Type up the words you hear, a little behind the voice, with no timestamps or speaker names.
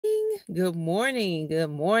Good morning. Good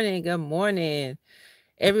morning. Good morning.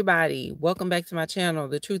 Everybody, welcome back to my channel,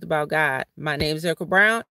 The Truth About God. My name is Erica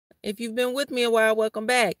Brown. If you've been with me a while, welcome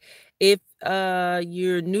back. If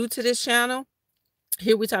you're new to this channel,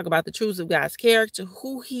 here we talk about the truths of God's character,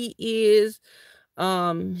 who he is,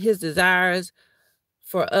 his desires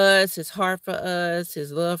for us, his heart for us,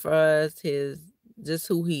 his love for us, his just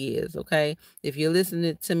who he is. Okay. If you're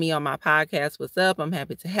listening to me on my podcast, what's up? I'm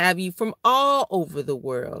happy to have you from all over the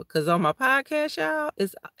world. Cause on my podcast, y'all,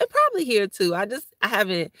 it's probably here too. I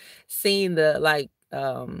haven't seen the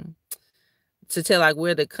to tell like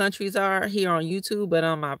where the countries are here on YouTube, but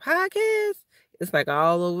on my podcast, it's like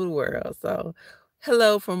all over the world. So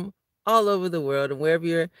hello from all over the world and wherever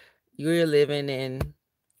you're living, and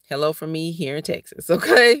hello from me here in Texas.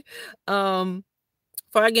 Okay.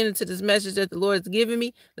 Before I get into this message that the Lord has given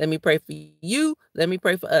me, let me pray for you. Let me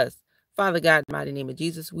pray for us. Father God, in the mighty name of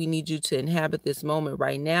Jesus, we need you to inhabit this moment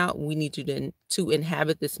right now. We need you to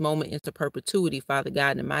inhabit this moment into perpetuity, Father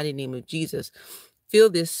God, in the mighty name of Jesus. Fill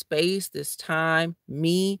this space, this time,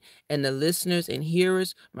 me and the listeners and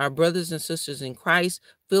hearers, my brothers and sisters in Christ.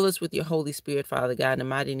 Fill us with your Holy Spirit, Father God, in the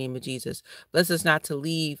mighty name of Jesus. Bless us not to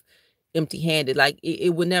leave empty-handed. Like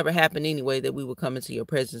it would never happen anyway that we would come into your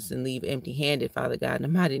presence and leave empty-handed, Father God, in the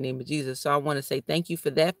mighty name of Jesus. So I want to say thank you for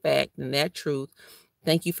that fact and that truth.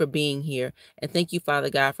 Thank you for being here. And thank you, Father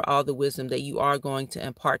God, for all the wisdom that you are going to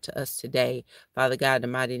impart to us today, Father God, in the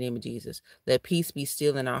mighty name of Jesus. Let peace be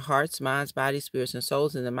still in our hearts, minds, bodies, spirits, and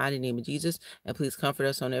souls in the mighty name of Jesus. And please comfort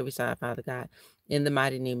us on every side, Father God, in the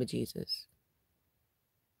mighty name of Jesus.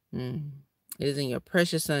 It is in your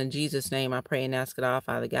precious Son, Jesus' name, I pray and ask it all,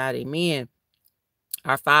 Father God. Amen.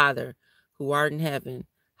 Our Father, who art in heaven,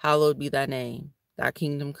 hallowed be thy name. Thy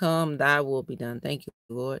kingdom come, thy will be done. Thank you,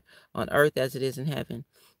 Lord, on earth as it is in heaven.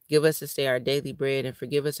 Give us this day our daily bread, and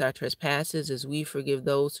forgive us our trespasses as we forgive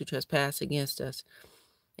those who trespass against us.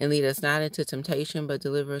 And lead us not into temptation, but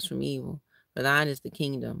deliver us from evil. For thine is the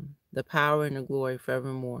kingdom, the power, and the glory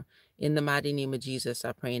forevermore. In the mighty name of Jesus,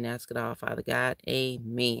 I pray and ask it all, Father God.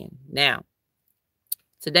 Amen. Now,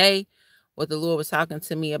 today, what the Lord was talking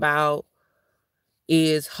to me about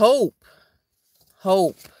is hope.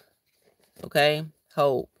 Hope. Okay?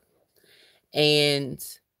 Hope. And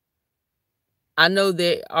I know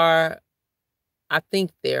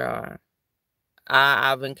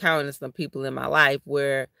I've encountered some people in my life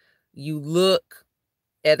where you look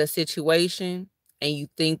at a situation and you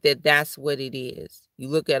think that that's what it is. You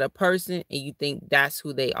look at a person and you think that's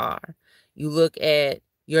who they are. You look at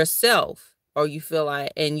yourself, or you feel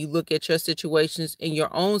like, and you look at your situations in your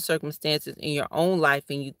own circumstances in your own life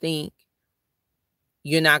and you think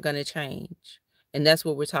you're not going to change. And that's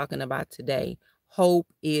what we're talking about today. Hope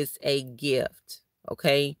is a gift,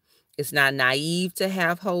 okay? It's not naive to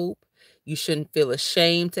have hope. You shouldn't feel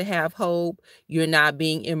ashamed to have hope. You're not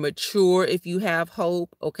being immature if you have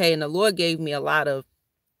hope, okay? And the Lord gave me a lot of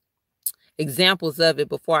examples of it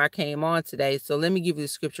before I came on today. So let me give you the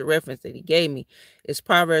scripture reference that he gave me. It's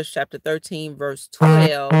Proverbs chapter 13, verse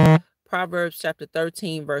 12. Proverbs chapter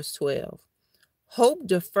 13, verse 12. Hope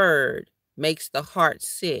deferred makes the heart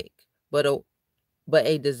sick, but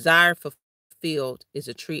a desire fulfilled is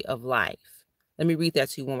a tree of life. Let me read that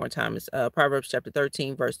to you one more time. It's Proverbs chapter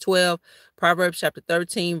 13, verse 12. Proverbs chapter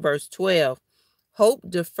 13, verse 12. Hope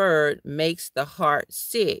deferred makes the heart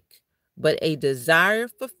sick, but a desire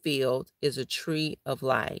fulfilled is a tree of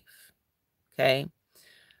life. Okay.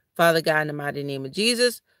 Father God, in the mighty name of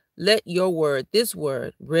Jesus, let your word, this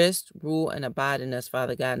word, rest, rule, and abide in us,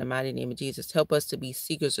 Father God, in the mighty name of Jesus. Help us to be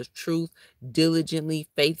seekers of truth, diligently,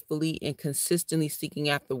 faithfully, and consistently seeking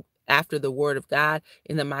after the word of God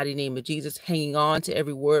in the mighty name of Jesus, hanging on to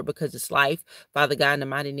every word because it's life, Father God, in the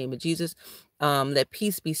mighty name of Jesus. Let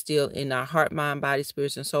peace be still in our heart, mind, body,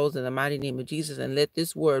 spirits, and souls in the mighty name of Jesus. And let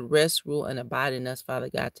this word rest, rule, and abide in us, Father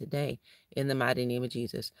God, today in the mighty name of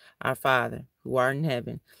Jesus. Our Father, who art in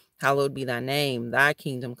heaven, hallowed be thy name. Thy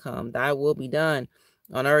kingdom come. Thy will be done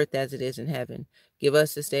on earth as it is in heaven. Give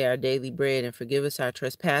us this day our daily bread, and forgive us our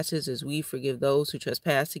trespasses as we forgive those who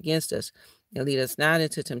trespass against us. And lead us not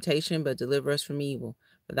into temptation, but deliver us from evil.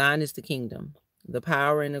 For thine is the kingdom, the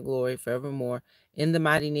power, and the glory forevermore. In the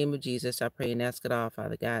mighty name of Jesus, I pray and ask it all,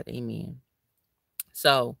 Father God. Amen.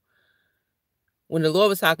 So, when the Lord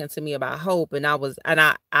was talking to me about hope, and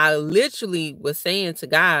I literally was saying to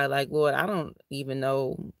God, like, Lord, I don't even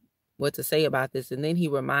know what to say about this. And then he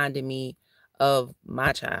reminded me of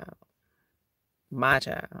my child,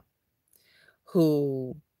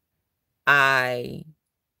 who I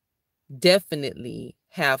definitely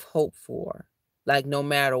have hope for. Like, no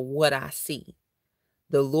matter what I see,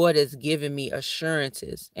 the Lord has given me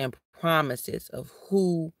assurances and promises of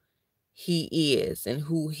who he is and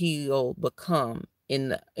who he'll become in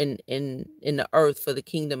the earth for the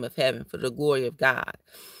kingdom of heaven, for the glory of God.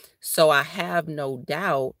 So I have no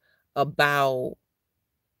doubt about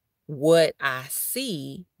what I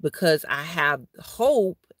see because I have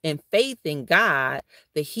hope and faith in God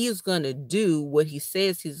that he's going to do what he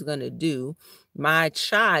says he's going to do. My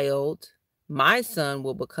child, my son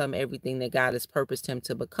will become everything that God has purposed him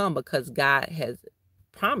to become because God has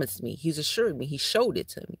promised me. He's assured me. He showed it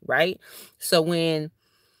to me, right? So when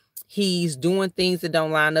he's doing things that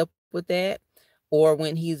don't line up with that, or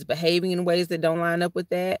when he's behaving in ways that don't line up with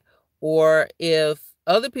that, or if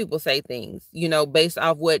other people say things, based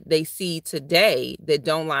off what they see today that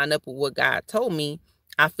don't line up with what God told me,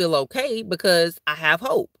 I feel okay because I have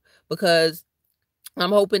hope, because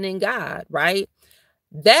I'm hoping in God, right?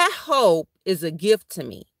 That hope is a gift to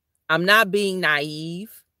me. I'm not being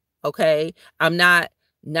naive, okay? I'm not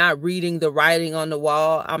reading the writing on the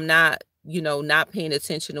wall. I'm not, not paying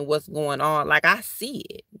attention to what's going on. Like I see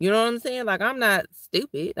it. You know what I'm saying? Like I'm not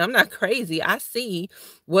stupid. I'm not crazy. I see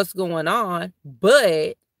what's going on,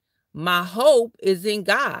 but my hope is in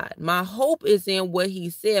God. My hope is in what he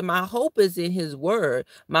said. My hope is in his word.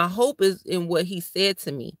 My hope is in what he said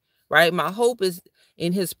to me, right? My hope is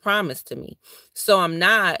in his promise to me. So I'm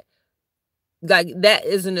not like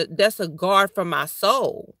that's a guard for my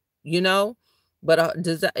soul, you know? But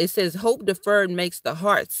it says hope deferred makes the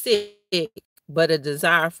heart sick, but a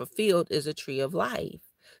desire fulfilled is a tree of life.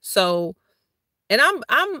 So, and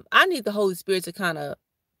I need the Holy Spirit to kind of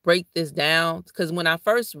break this down, because when I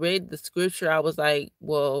first read the scripture, I was like,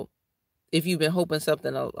 well, if you've been hoping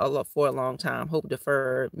something for a long time, hope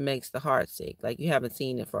deferred makes the heart sick. Like you haven't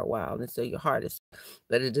seen it for a while, and so your heart is,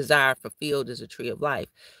 but a desire fulfilled is a tree of life.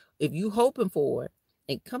 If you hoping for it,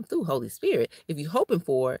 and come through Holy Spirit, if you hoping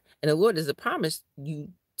for it, and the Lord has promised you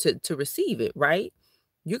to receive it, right?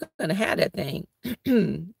 You're gonna have that thing.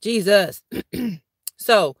 Jesus.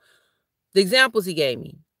 So the examples he gave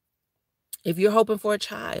me. If you're hoping for a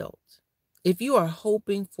child, if you are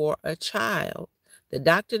hoping for a child, the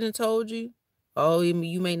doctor done told you, oh,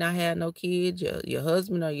 you may not have no kids, your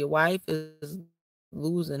husband or your wife is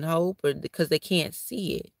losing hope, or because they can't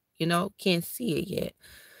see it, can't see it yet.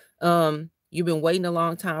 You've been waiting a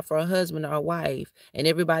long time for a husband or a wife, and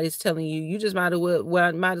everybody's telling you, you just might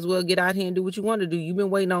as well get out here and do what you want to do. You've been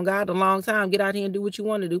waiting on God a long time. Get out here and do what you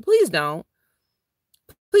want to do. Please don't.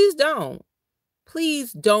 Please don't.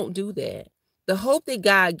 Please don't do that. The hope that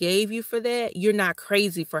God gave you for that, you're not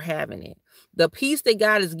crazy for having it. The peace that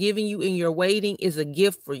God is giving you in your waiting is a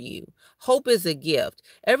gift for you. Hope is a gift.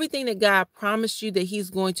 Everything that God promised you that he's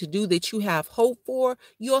going to do that you have hope for,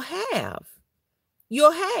 you'll have.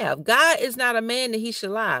 You'll have. God is not a man that he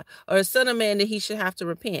should lie, or a son of man that he should have to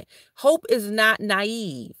repent. Hope is not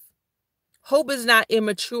naive. Hope is not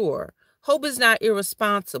immature. Hope is not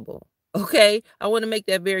irresponsible. Okay? I want to make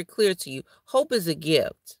that very clear to you. Hope is a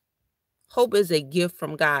gift. Hope is a gift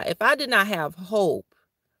from God. If I did not have hope,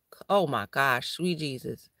 oh my gosh, sweet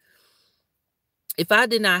Jesus. If I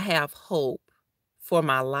did not have hope for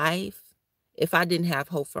my life, if I didn't have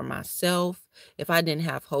hope for myself, if I didn't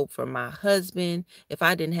have hope for my husband, if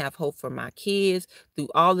I didn't have hope for my kids, through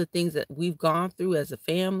all the things that we've gone through as a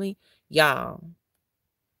family, y'all,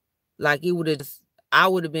 like I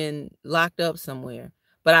would have been locked up somewhere.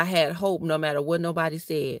 But I had hope no matter what nobody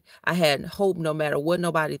said. I had hope no matter what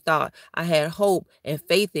nobody thought. I had hope and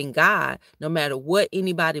faith in God no matter what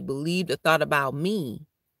anybody believed or thought about me.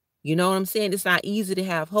 You know what I'm saying? It's not easy to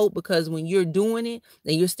have hope, because when you're doing it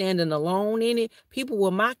and you're standing alone in it, people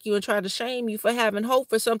will mock you and try to shame you for having hope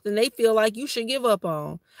for something they feel like you should give up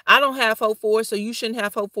on. I don't have hope for it, so you shouldn't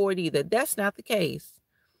have hope for it either. That's not the case.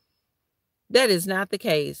 That is not the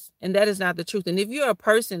case. And that is not the truth. And if you're a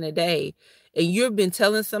person today and you've been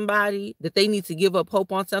telling somebody that they need to give up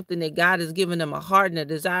hope on something that God has given them a heart and a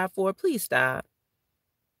desire for, please stop.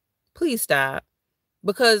 Please stop.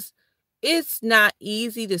 Because it's not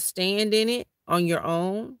easy to stand in it on your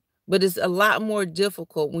own, but it's a lot more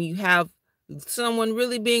difficult when you have someone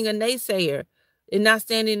really being a naysayer and not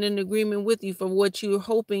standing in agreement with you for what you're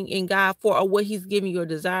hoping in God for, or what he's giving you a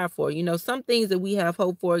desire for. Some things that we have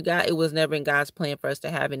hope for, God, it was never in God's plan for us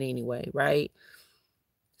to have it anyway, right?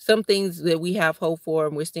 Some things that we have hope for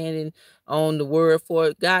and we're standing on the word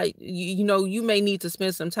for, God, you may need to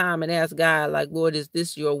spend some time and ask God, like, Lord, is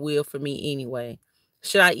this your will for me anyway?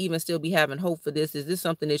 Should I even still be having hope for this? Is this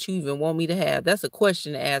something that you even want me to have? That's a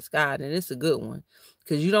question to ask God, and it's a good one,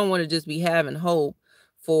 because you don't want to just be having hope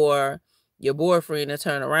for your boyfriend to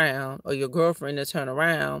turn around or your girlfriend to turn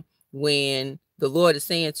around when the Lord is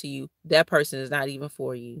saying to you, that person is not even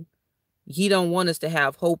for you. He don't want us to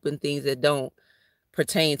have hope in things that don't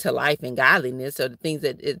pertain to life and godliness, or the things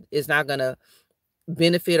that it is not going to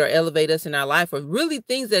benefit or elevate us in our life, or really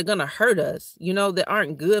things that are going to hurt us, that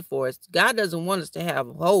aren't good for us. God doesn't want us to have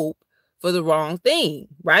hope for the wrong thing,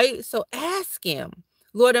 right? So ask him,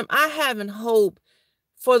 Lord, am I having hope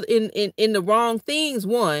for in the wrong things,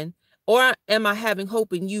 one, or am I having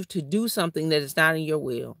hope in you to do something that is not in your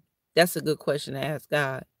will? That's a good question to ask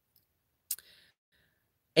God.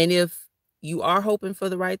 And if you are hoping for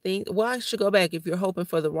the right thing, well, I should go back. If you're hoping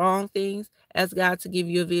for the wrong things, ask God to give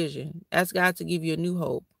you a vision. Ask God to give you a new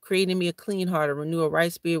hope. Create in me a clean heart and renew a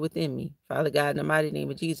right spirit within me. Father God, in the mighty name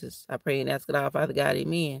of Jesus, I pray and ask it all, Father God,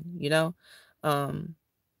 amen. Um,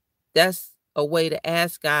 that's a way to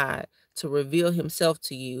ask God to reveal himself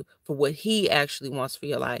to you for what he actually wants for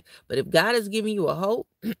your life. But if God is giving you a hope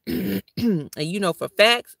and for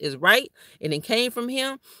facts is right and it came from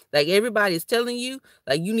him, like everybody is telling you,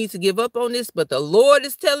 like you need to give up on this, but the Lord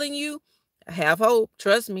is telling you, have hope.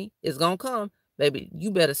 Trust me, it's going to come. Baby,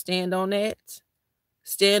 you better stand on that.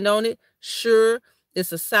 Stand on it. Sure,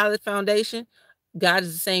 it's a solid foundation. God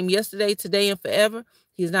is the same yesterday, today, and forever.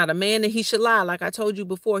 He's not a man that he should lie. Like I told you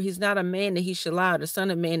before, he's not a man that he should lie, or the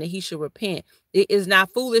son of man that he should repent. It is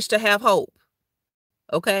not foolish to have hope.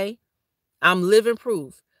 Okay? I'm living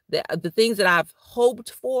proof that the things that I've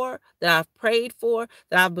hoped for, that I've prayed for,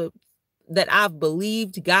 that I've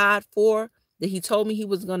believed God for, that he told me he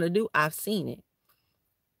was going to do, I've seen it.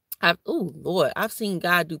 Lord, I've seen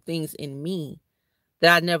God do things in me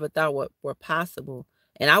that I never thought were possible.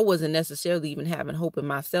 And I wasn't necessarily even having hope in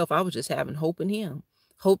myself. I was just having hope in him.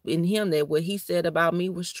 Hope in him that what he said about me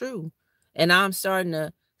was true. And I'm starting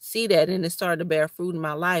to see that, and it's starting to bear fruit in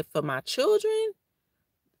my life. For my children,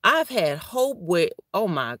 I've had hope where, oh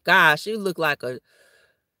my gosh, it looked like a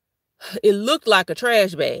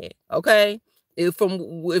trash bag, okay? If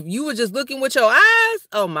you were just looking with your eyes,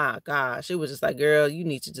 oh my gosh, it was just like, girl, you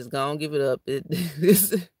need to just go and give it up. You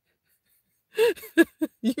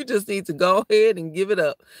just need to go ahead and give it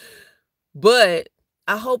up. But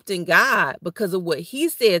I hoped in God because of what he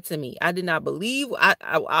said to me. I did not believe.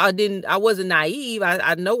 I wasn't naive.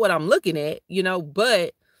 I know what I'm looking at,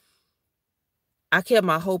 but I kept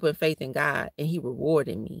my hope and faith in God, and he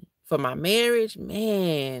rewarded me. For my marriage,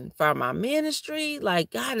 man, for my ministry,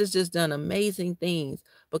 like God has just done amazing things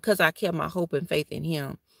because I kept my hope and faith in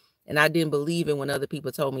him. And I didn't believe it when other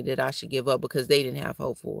people told me that I should give up because they didn't have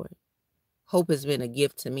hope for it. Hope has been a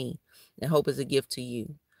gift to me, and hope is a gift to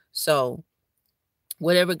you. So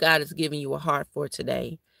whatever God is giving you a heart for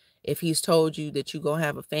today, if he's told you that you're going to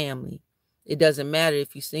have a family, it doesn't matter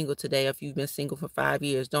if you're single today, or if you've been single for 5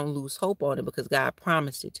 years, don't lose hope on it because God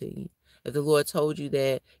promised it to you. If the Lord told you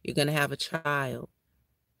that you're going to have a child,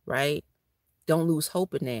 right? Don't lose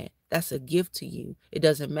hope in that. That's a gift to you. It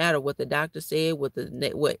doesn't matter what the doctor said,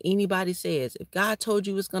 what anybody says. If God told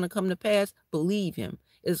you it's going to come to pass, believe him.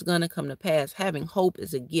 It's going to come to pass. Having hope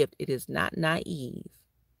is a gift. It is not naive.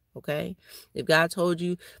 Okay? If God told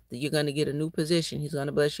you that you're going to get a new position, he's going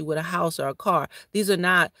to bless you with a house or a car. These are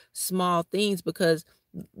not small things because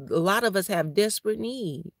a lot of us have desperate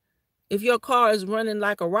need. If your car is running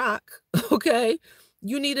like a rock, okay,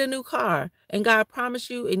 you need a new car, and God promised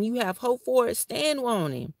you and you have hope for it, stand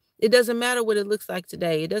on him. It doesn't matter what it looks like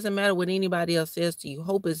today. It doesn't matter what anybody else says to you.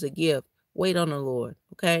 Hope is a gift. Wait on the Lord,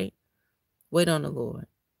 okay? Wait on the Lord.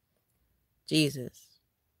 Jesus.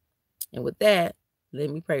 And with that, let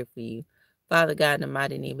me pray for you. Father God, in the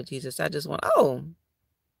mighty name of Jesus, I just want,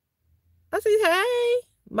 I see, hey,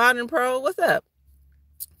 Modern Pro, what's up?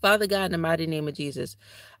 Father God, in the mighty name of Jesus,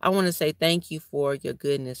 I want to say thank you for your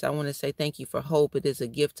goodness. I want to say thank you for hope. It is a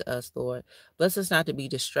gift to us, Lord. Bless us not to be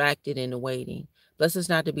distracted in the waiting. Bless us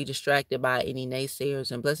not to be distracted by any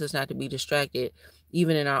naysayers, and bless us not to be distracted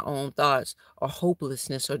even in our own thoughts or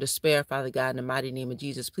hopelessness or despair, Father God, in the mighty name of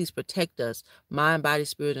Jesus. Please protect us, mind, body,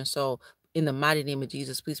 spirit, and soul. In the mighty name of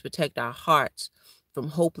Jesus, please protect our hearts from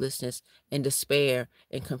hopelessness and despair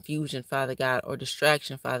and confusion, Father God, or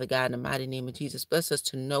distraction, Father God, in the mighty name of Jesus. Bless us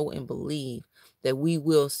to know and believe that we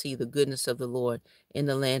will see the goodness of the Lord in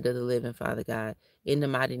the land of the living, Father God, in the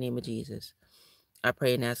mighty name of Jesus. I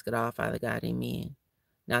pray and ask it all, Father God, amen.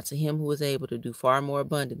 Now to him who is able to do far more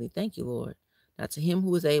abundantly, thank you, Lord. Now to him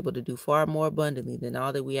who is able to do far more abundantly than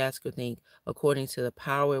all that we ask or think, according to the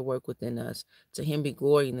power at work within us, to him be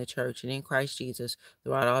glory in the church and in Christ Jesus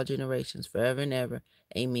throughout all generations, forever and ever.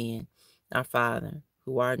 Amen. Our Father,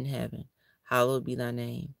 who art in heaven, hallowed be thy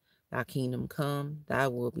name. Thy kingdom come, thy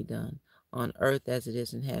will be done, on earth as it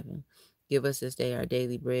is in heaven. Give us this day our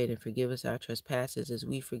daily bread, and forgive us our trespasses as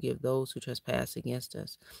we forgive those who trespass against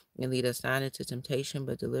us. And lead us not into temptation,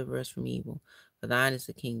 but deliver us from evil. For thine is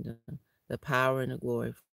the kingdom, the power, and the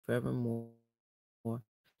glory forevermore.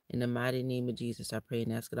 In the mighty name of Jesus, I pray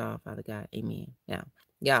and ask it all, Father God. Amen. Now,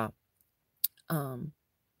 y'all,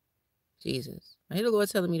 Jesus, I hear the Lord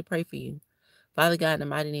telling me to pray for you. Father God, in the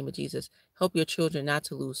mighty name of Jesus, help your children not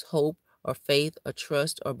to lose hope or faith or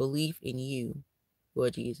trust or belief in you,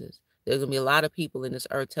 Lord Jesus. There's going to be a lot of people in this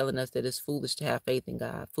earth telling us that it's foolish to have faith in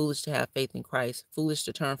God, foolish to have faith in Christ, foolish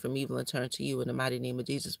to turn from evil and turn to you in the mighty name of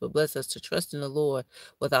Jesus. But bless us to trust in the Lord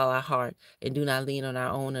with all our heart and do not lean on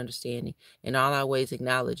our own understanding. In all our ways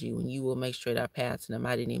acknowledge you, and you will make straight our paths in the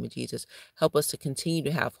mighty name of Jesus. Help us to continue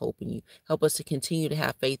to have hope in you. Help us to continue to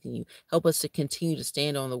have faith in you. Help us to continue to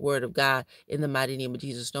stand on the word of God in the mighty name of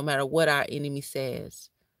Jesus, no matter what our enemy says.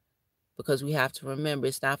 Because we have to remember,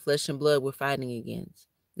 it's not flesh and blood we're fighting against.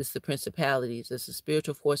 It's the principalities. It's the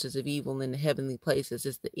spiritual forces of evil in the heavenly places.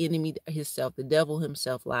 It's the enemy himself. The devil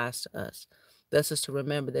himself lies to us. Bless us to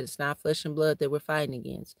remember that it's not flesh and blood that we're fighting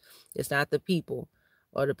against. It's not the people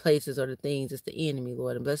or the places or the things. It's the enemy,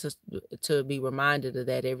 Lord. And bless us to be reminded of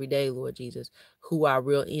that every day, Lord Jesus, who our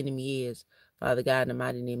real enemy is. Father God, in the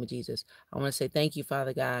mighty name of Jesus. I want to say thank you,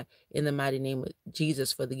 Father God, in the mighty name of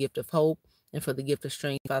Jesus, for the gift of hope and for the gift of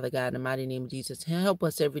strength, Father God, in the mighty name of Jesus. Help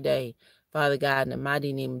us every day, Father God, in the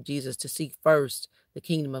mighty name of Jesus, to seek first the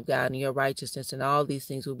kingdom of God and your righteousness, and all these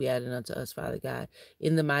things will be added unto us, Father God.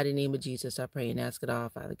 In the mighty name of Jesus, I pray and ask it all,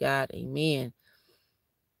 Father God. Amen.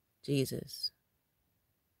 Jesus,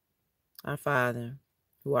 our Father,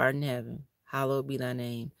 who art in heaven, hallowed be thy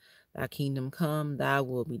name. Thy kingdom come, thy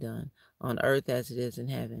will be done, on earth as it is in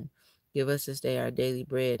heaven. Give us this day our daily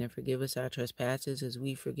bread, and forgive us our trespasses as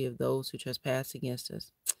we forgive those who trespass against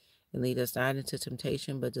us. And lead us not into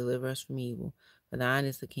temptation, but deliver us from evil. For thine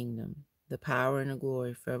is the kingdom, the power, and the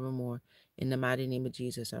glory forevermore. In the mighty name of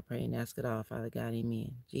Jesus, I pray and ask it all, Father God.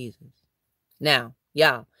 Amen. Jesus. Now,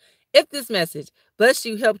 y'all, if this message blessed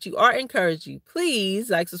you, helped you, or encouraged you, please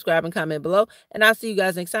like, subscribe, and comment below. And I'll see you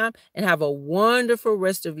guys next time. And have a wonderful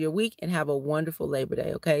rest of your week. And have a wonderful Labor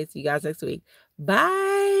Day, okay? See you guys next week.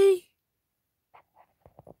 Bye.